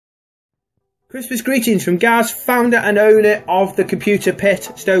Christmas greetings from Gaz, founder and owner of the Computer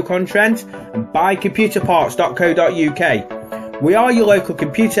Pit, Stoke-on-Trent, and buycomputerparts.co.uk. We are your local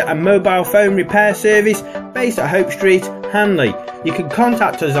computer and mobile phone repair service based at Hope Street, Hanley. You can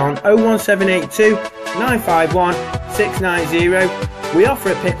contact us on 01782 951 690. We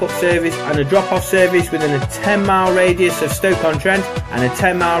offer a pick-up service and a drop-off service within a 10-mile radius of Stoke-on-Trent and a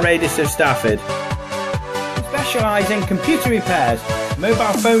 10-mile radius of Stafford. We specialise in computer repairs,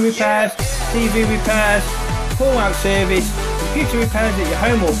 mobile phone repairs, TV repairs, call-out service, computer repairs at your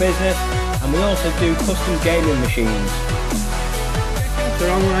home or business, and we also do custom gaming machines. Check out our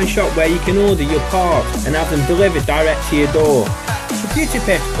online shop where you can order your parts and have them delivered direct to your door. Computer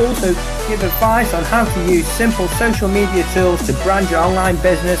Pit also give advice on how to use simple social media tools to brand your online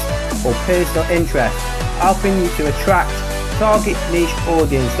business or personal interest, helping you to attract target niche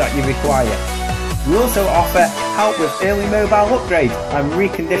audience that you require. We also offer help with early mobile upgrades and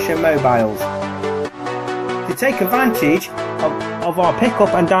reconditioned mobiles. To take advantage of our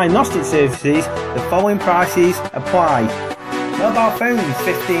pickup and diagnostic services, the following prices apply. Mobile phones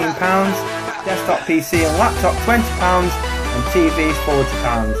 £15, desktop PC and laptop £20 and TVs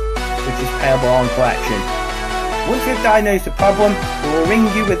 £40, which is payable on collection. Once we've diagnosed the problem, we will ring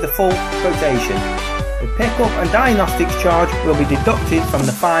you with the full quotation. The pickup and diagnostics charge will be deducted from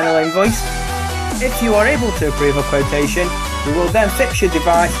the final invoice. If you are able to approve a quotation, we will then fix your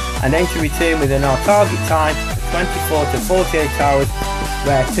device and aim to return within our target time of 24 to 48 hours,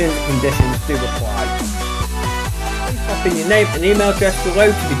 where terms and conditions do apply. Please pop in your name and email address below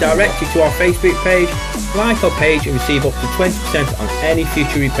to be directed to our Facebook page, like our page and receive up to 20% on any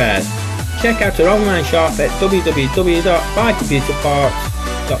future repairs. Check out our online shop at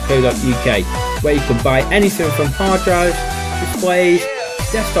www.buycomputerparts.co.uk, where you can buy anything from hard drives, displays,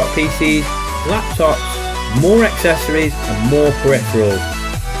 desktop PCs, laptops, more accessories and more peripherals.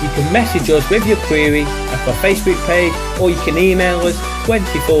 You can message us with your query at our Facebook page, or you can email us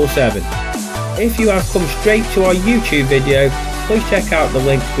 24/7. If you have come straight to our YouTube video, please check out the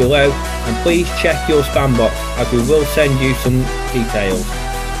links below and please check your spam box, as we will send you some details.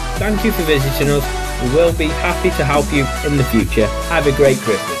 Thank you for visiting us. We will be happy to help you in the future. Have a great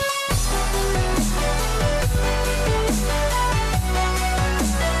Christmas.